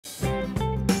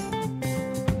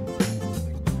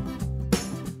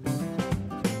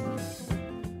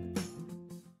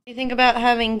do you think about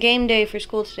having game day for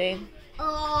school today? Oh,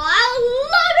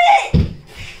 I love it!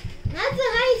 That's the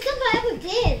highest stuff I ever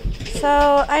did.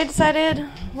 So I decided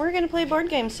we're going to play board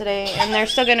games today, and they're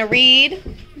still going to read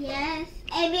Yes.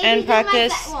 and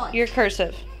practice your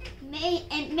cursive.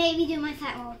 And maybe do my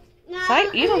sight words. No,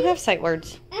 Sight? You don't have sight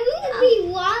words.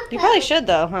 You probably should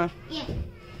though, huh? Yeah.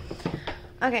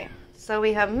 Okay, so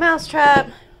we have Mousetrap.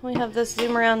 We have this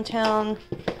Zoom Around Town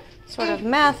sort of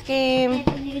math game.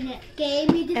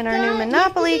 And our new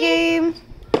Monopoly game.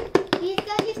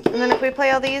 And then if we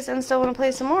play all these and still want to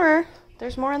play some more,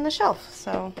 there's more on the shelf,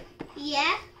 so.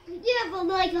 Yeah? Yeah, but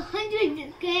like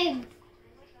 100 games.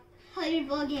 100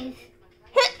 board games.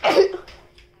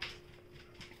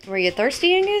 Were you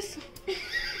thirsty, Angus?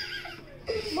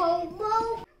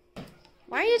 Momo.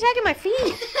 Why are you attacking my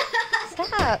feet?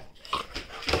 Stop.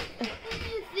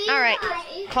 All right,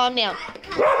 calm down.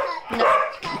 No.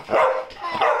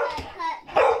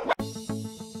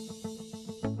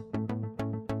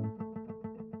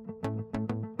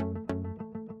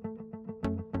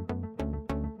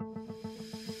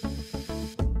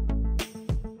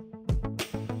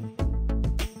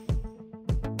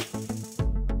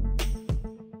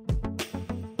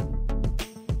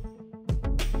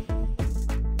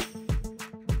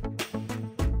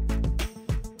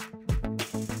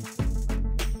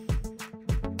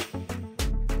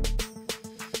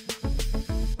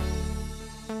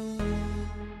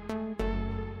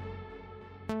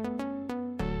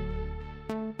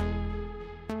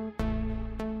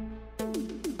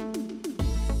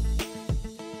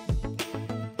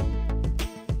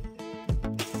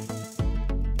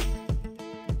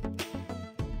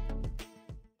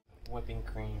 Whipping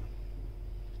cream.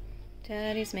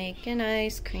 Daddy's making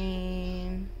ice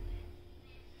cream.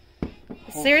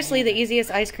 It's seriously the easiest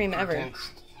ice cream ever.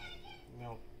 Condensed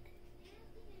milk.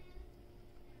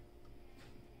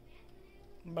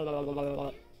 Come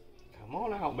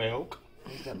on out, milk.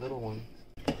 Where's that little one?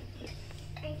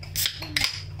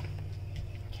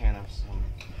 Can of some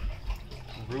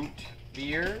root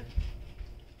beer.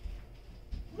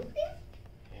 Yeah.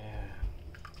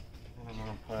 And I'm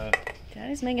gonna put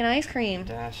Daddy's making ice cream. a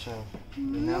dash of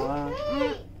vanilla.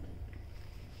 I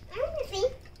want to see.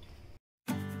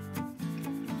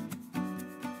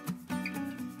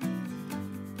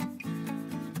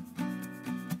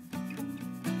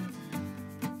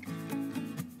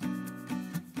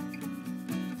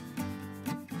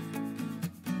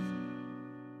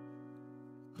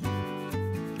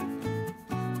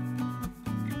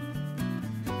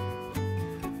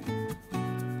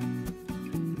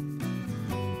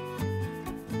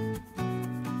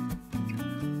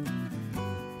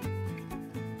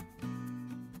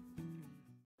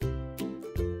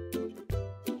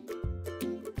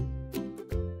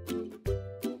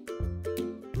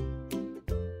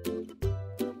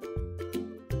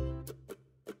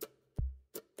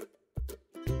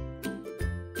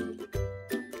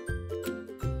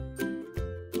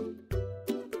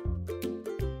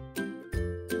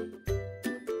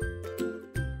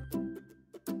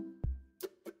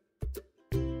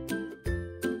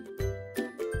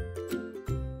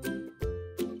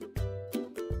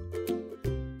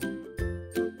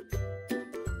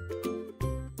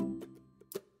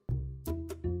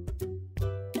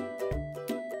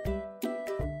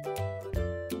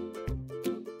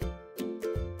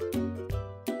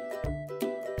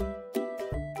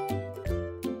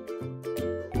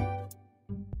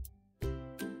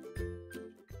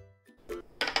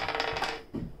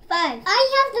 Five. I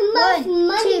have the most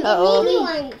money. Uh-oh.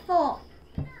 1, 4,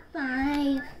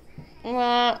 5.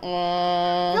 Wah,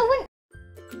 wah. No one.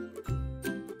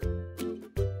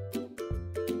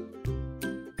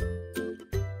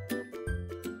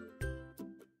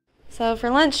 So for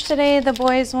lunch today, the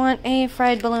boys want a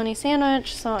fried bologna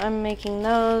sandwich, so I'm making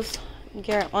those.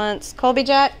 Garrett wants Colby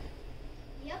Jack.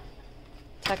 Yep.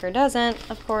 Tucker doesn't,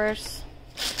 of course.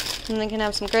 And they can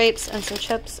have some grapes and some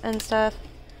chips and stuff.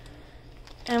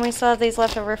 And we still have these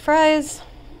leftover fries.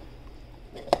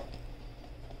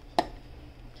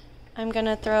 I'm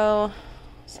gonna throw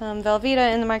some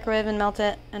Velveeta in the microwave and melt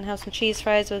it and have some cheese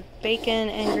fries with bacon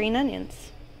and green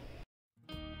onions.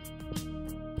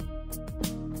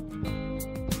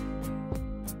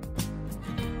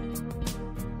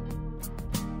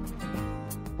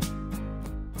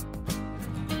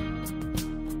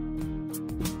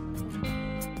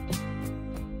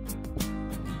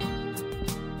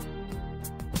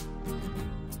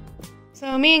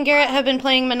 So me and Garrett have been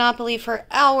playing Monopoly for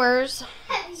hours,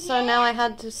 so now I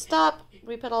had to stop.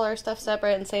 We put all our stuff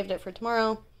separate and saved it for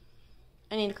tomorrow.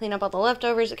 I need to clean up all the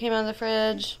leftovers that came out of the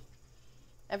fridge.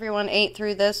 Everyone ate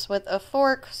through this with a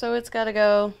fork, so it's gotta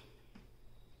go.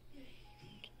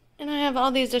 And I have all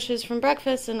these dishes from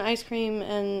breakfast and ice cream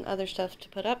and other stuff to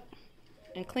put up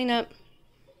and clean up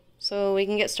so we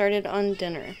can get started on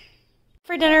dinner.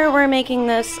 For dinner, we're making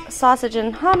this sausage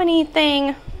and hominy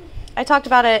thing. I talked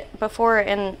about it before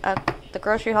in the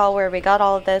grocery haul where we got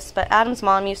all of this, but Adam's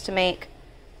mom used to make,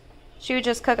 she would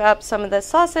just cook up some of this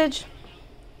sausage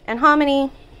and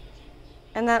hominy,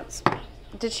 and that's,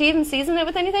 did she even season it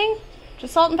with anything?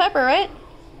 Just salt and pepper, right?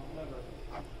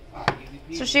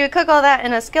 So she would cook all that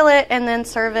in a skillet and then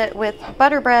serve it with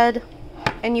butter bread,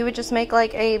 and you would just make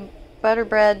like a butter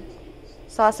bread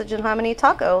sausage and hominy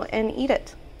taco and eat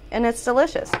it. And it's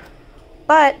delicious.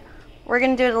 But we're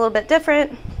going to do it a little bit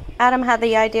different. Adam had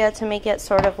the idea to make it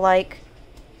sort of like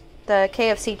the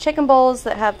KFC chicken bowls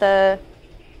that have the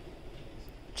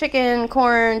chicken,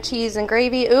 corn, cheese, and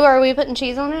gravy. Ooh, are we putting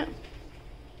cheese on it?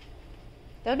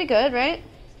 That would be good, right?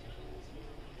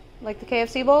 Like the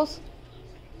KFC bowls?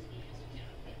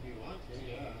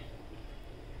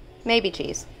 Maybe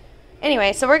cheese.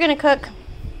 Anyway, so we're going to cook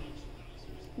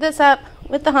this up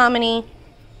with the hominy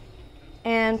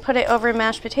and put it over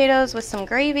mashed potatoes with some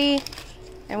gravy.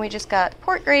 And we just got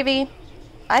pork gravy.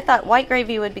 I thought white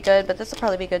gravy would be good, but this will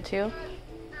probably be good too.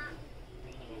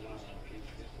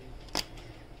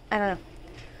 I don't know.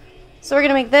 So we're going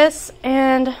to make this,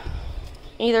 and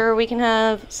either we can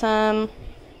have some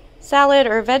salad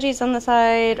or veggies on the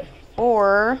side,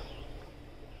 or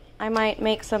I might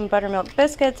make some buttermilk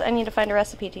biscuits. I need to find a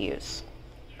recipe to use,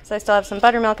 because I still have some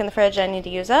buttermilk in the fridge I need to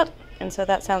use up, and so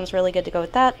that sounds really good to go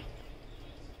with that.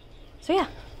 So yeah,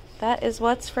 that is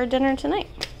what's for dinner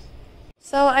tonight.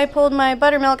 So I pulled my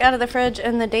buttermilk out of the fridge,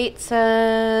 and the date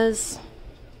says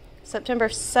September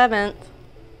 7th.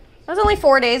 That was only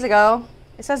 4 days ago.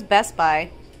 It says Best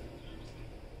Buy.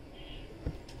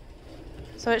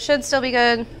 So it should still be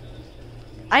good.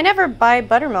 I never buy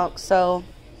buttermilk, so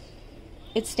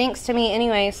it stinks to me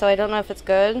anyway, so I don't know if it's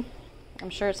good. I'm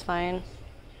sure it's fine.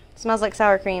 It smells like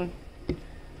sour cream.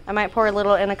 I might pour a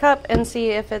little in a cup and see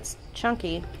if it's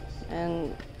chunky.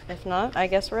 And if not, I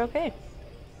guess we're okay.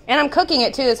 And I'm cooking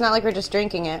it too. It's not like we're just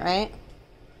drinking it, right?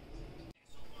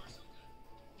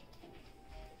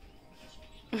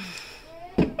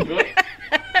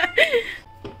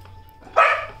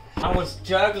 I was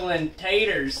juggling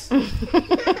taters.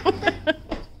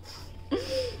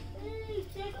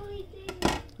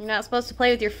 You're not supposed to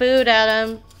play with your food,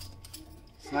 Adam.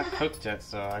 It's not cooked yet,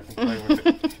 so I can play with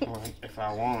it if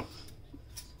I want.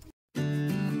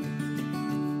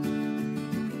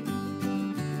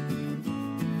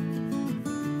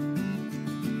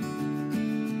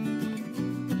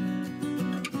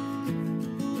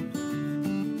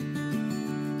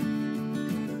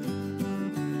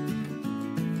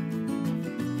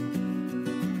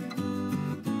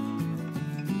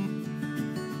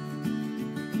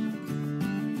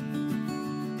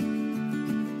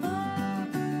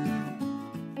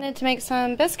 To make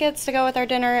some biscuits to go with our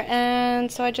dinner,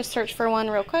 and so I just searched for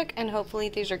one real quick, and hopefully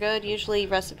these are good. Usually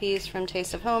recipes from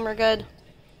Taste of Home are good.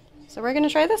 So we're going to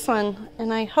try this one,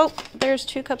 and I hope there's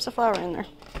 2 cups of flour in there.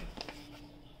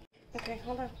 Okay,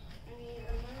 hold on.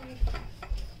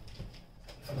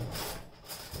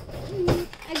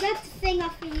 I got the thing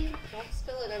off for you. Don't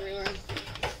spill it everywhere.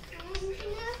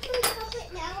 Can I cup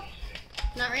it now?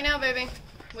 Not right now, baby.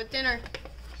 With dinner.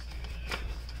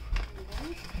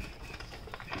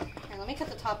 Here, let me cut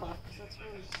the top off, because that's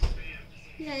really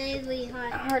Yeah, it is really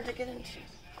hard. hard to get into.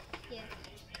 Yeah.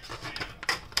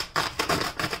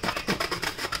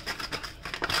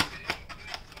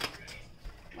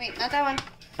 Wait, not that one.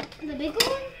 The bigger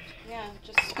one? Yeah,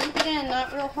 just scoop it in,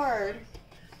 not real hard.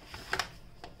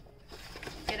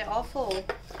 Get it all full.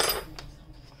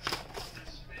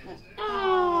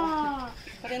 Oh.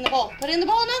 Put it in the bowl. Put it in the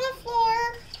bowl, not on the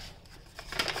floor.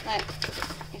 Like,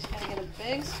 you just gotta get a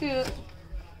big scoop.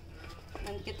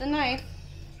 And get the knife.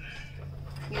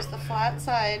 Use the flat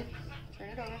side. Turn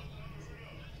it over.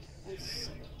 And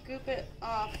scoop it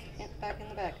off back in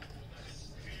the back.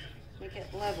 Make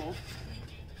it level.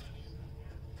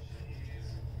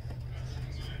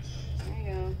 There you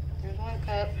go. There's 1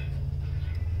 cup.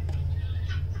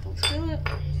 Don't spill it.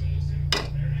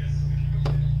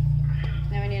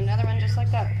 Now we need another one just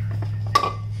like that.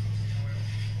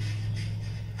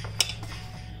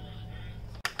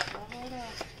 Level it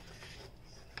up.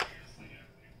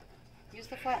 Use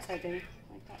the flat side, baby.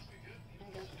 Like that. There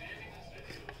you go.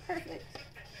 Perfect.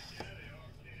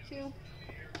 2.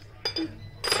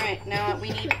 Alright, now we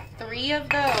need 3 of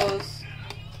those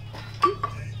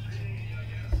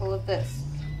full of this.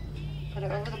 Put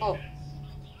it over the bowl.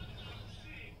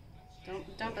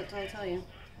 Don't dump it till I tell you.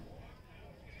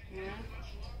 1,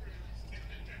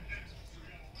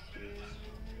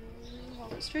 2, hold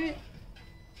Hold it straight.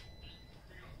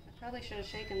 I probably should have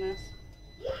shaken this.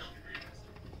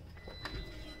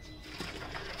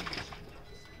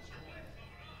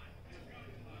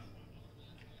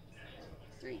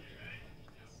 Three.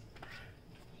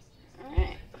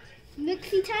 Alright.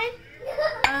 Mixy time?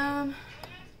 I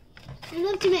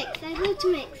love to mix. I love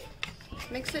to mix.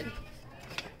 Mix it.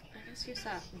 I guess you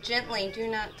saw. Gently. Do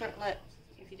not let.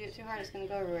 If you do it too hard, it's going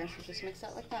to go everywhere. So just mix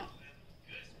that like that.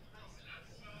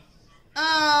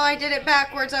 Oh, I did it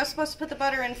backwards. I was supposed to put the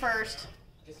butter in first.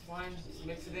 It's fine. Just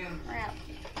mix it in. Crap.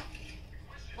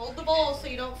 Hold the bowl so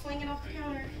you don't fling it off the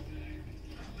counter.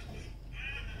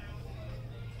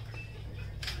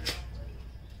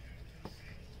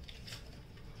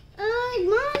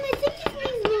 Mom, I think it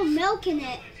needs a little milk in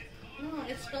it. No,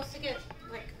 it's supposed to get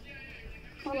like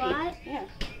A lot? Yeah.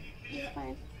 It's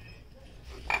fine.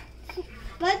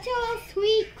 Butter,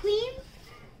 sweet cream,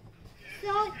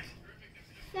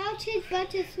 salted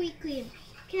butter, sweet cream.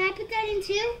 Can I put that in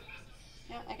too?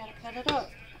 Yeah, I gotta cut it up.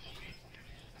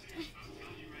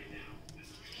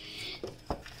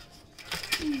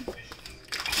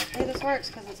 Hopefully this works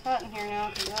because it's hot in here now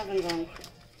because the oven's on.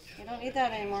 You don't need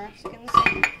that anymore. Stick in the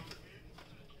sink.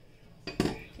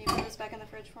 Can you put this back in the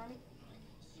fridge for me?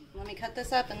 Let me cut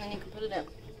this up and then you can put it in.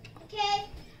 Okay.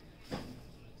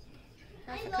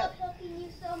 Half I a love cup. helping you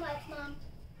so much, Mom.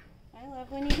 I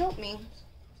love when you help me.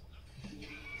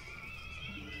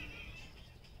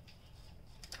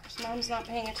 Mom's not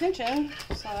paying attention,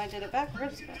 so I did it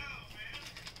backwards, but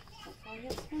hopefully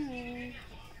it's fine.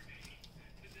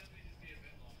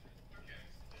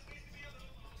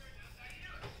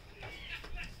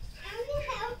 I'm gonna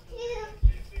help you.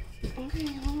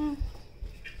 Okay, hold on.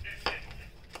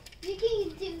 You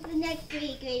can do the next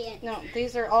three ingredients. No,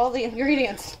 these are all the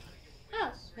ingredients.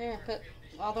 Oh. There, put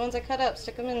all the ones I cut up,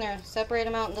 stick them in there, separate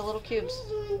them out into little cubes.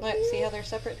 Look, see how they're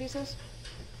separate pieces?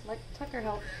 Let Tucker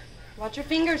help. Watch your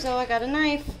fingers though, I got a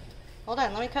knife. Hold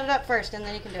on, let me cut it up first and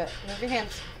then you can do it. Move your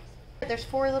hands. There's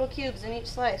 4 little cubes in each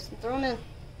slice. And throw them in.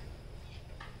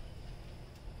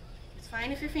 It's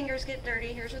fine if your fingers get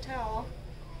dirty. Here's a towel.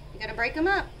 You gotta break them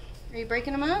up. Are you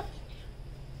breaking them up?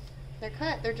 They're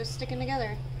cut, they're just sticking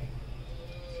together.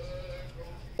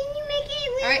 Can you make it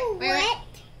a All right, little wait. wet?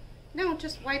 No,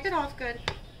 just wipe it off good.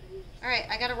 Alright,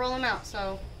 I gotta roll them out,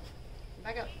 so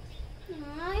back up.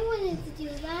 I wanted to do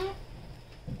that.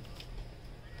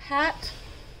 Pat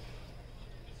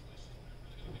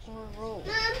or roll? I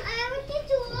wanted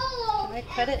to roll. Can I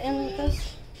cut it in with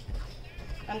this?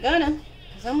 I'm gonna,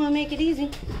 because I'm gonna make it easy.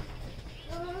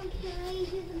 Can I use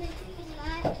the mixing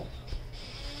for that?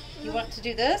 You want to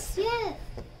do this? Yes.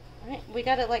 Alright, we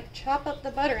gotta like chop up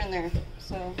the butter in there,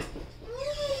 so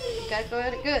you gotta go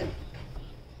at it good.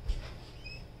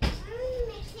 I want to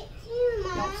mix it too,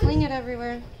 Mom. Don't fling it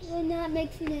everywhere. We're not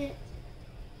mixing it.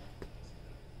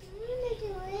 I want to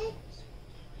do it.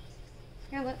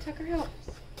 Here, let Tucker help.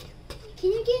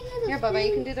 Can you get another Here, Bubba,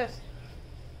 you can spoon? do this.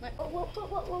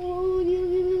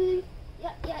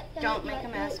 Yeah. Don't make a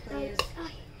mess, please.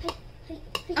 Hey.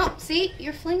 Oh, see?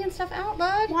 You're flinging stuff out,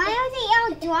 bud. Why are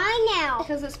they all dry now?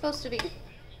 Because it's supposed to be.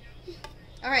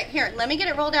 Alright, here, let me get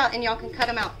it rolled out and y'all can cut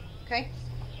them out, okay?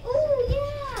 Oh, yeah.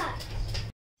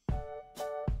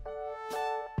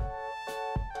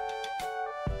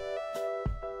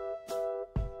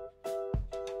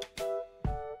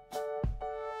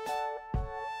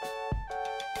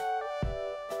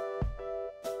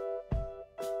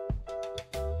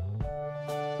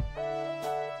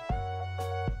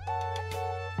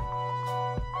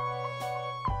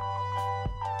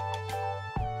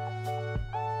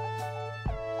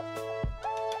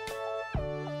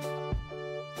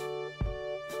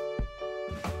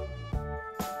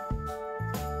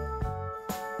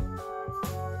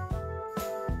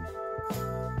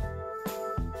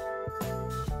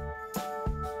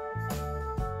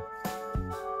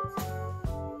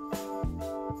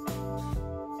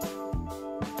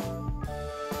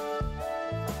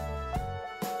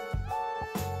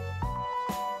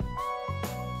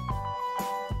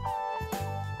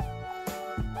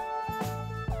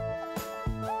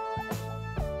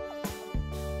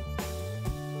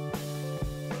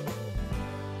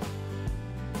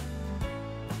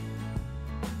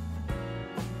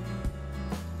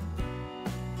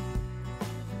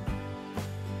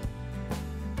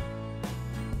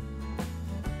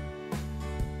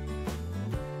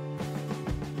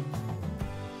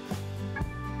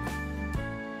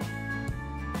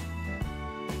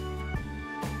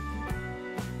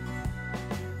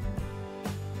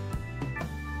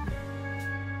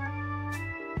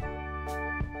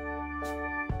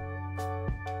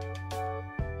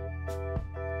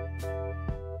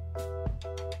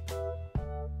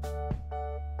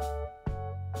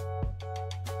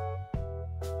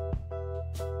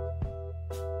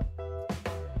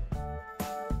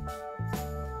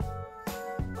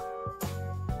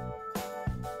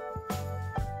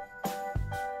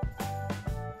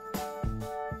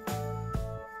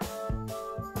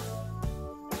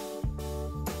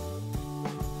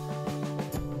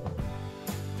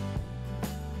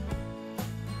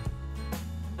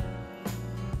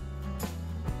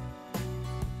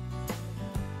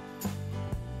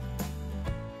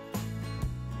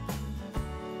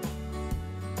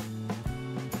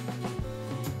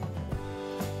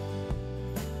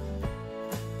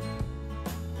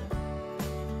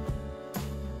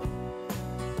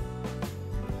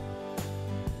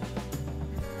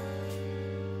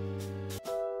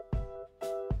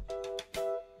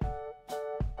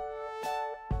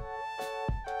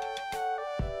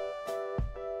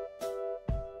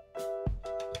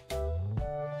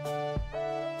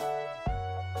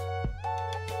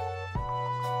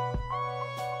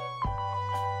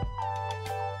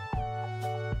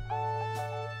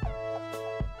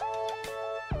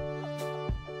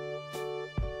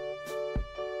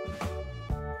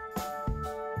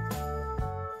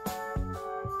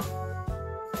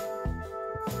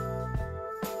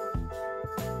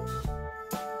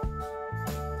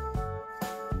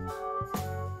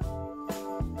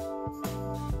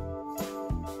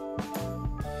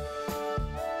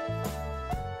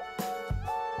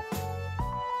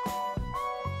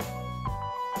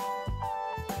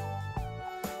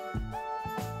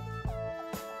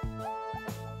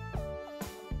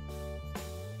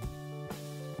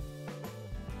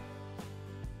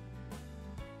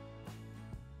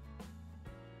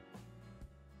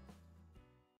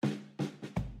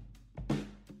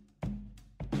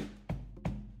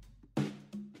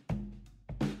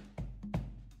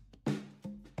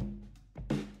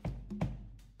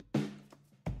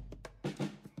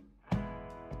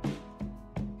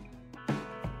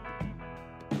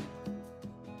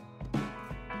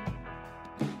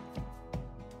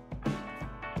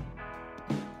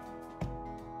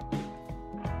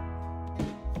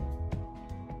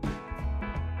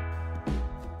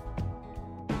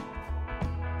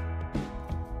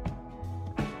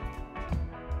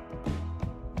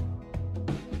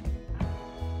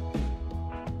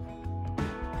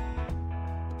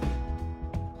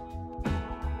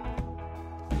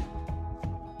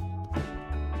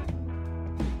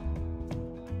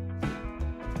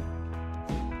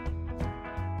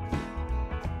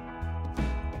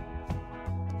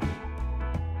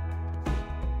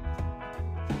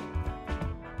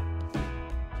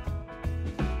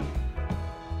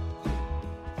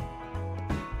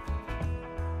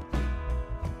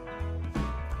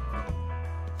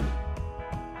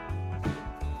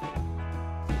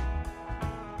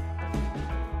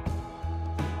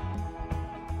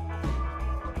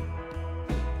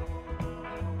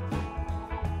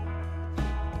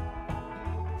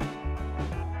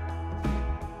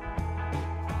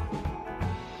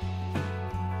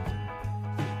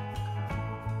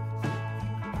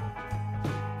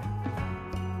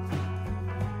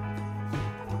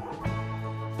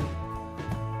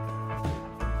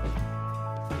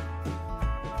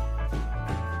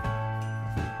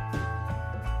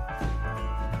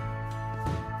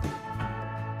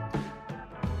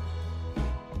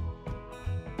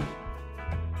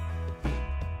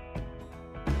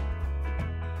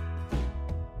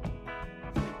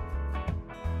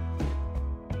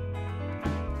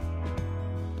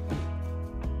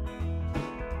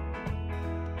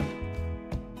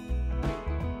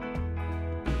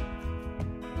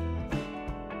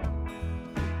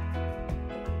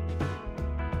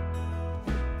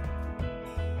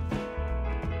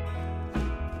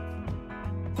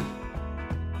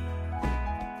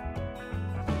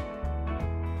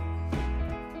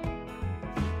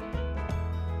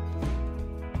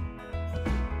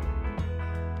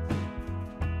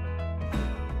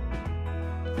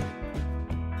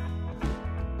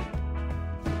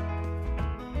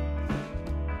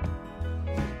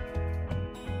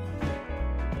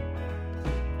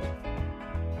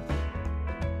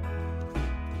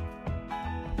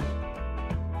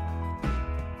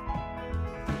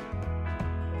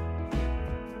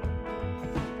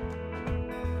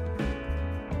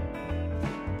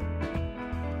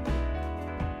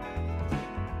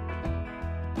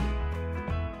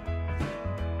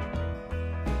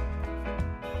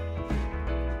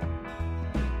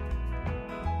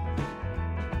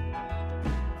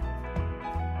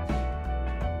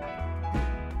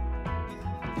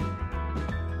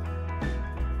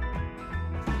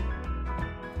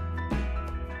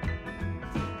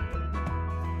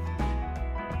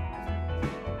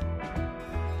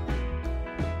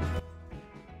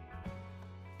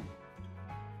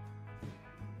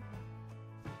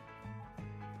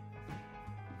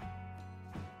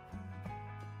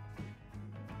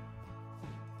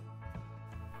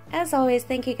 As always,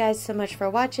 thank you guys so much for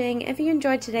watching. If you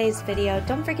enjoyed today's video,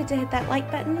 don't forget to hit that like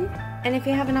button. And if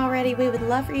you haven't already, we would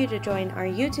love for you to join our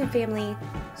YouTube family.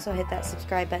 So hit that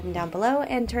subscribe button down below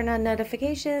and turn on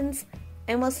notifications.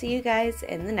 And we'll see you guys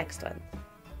in the next one.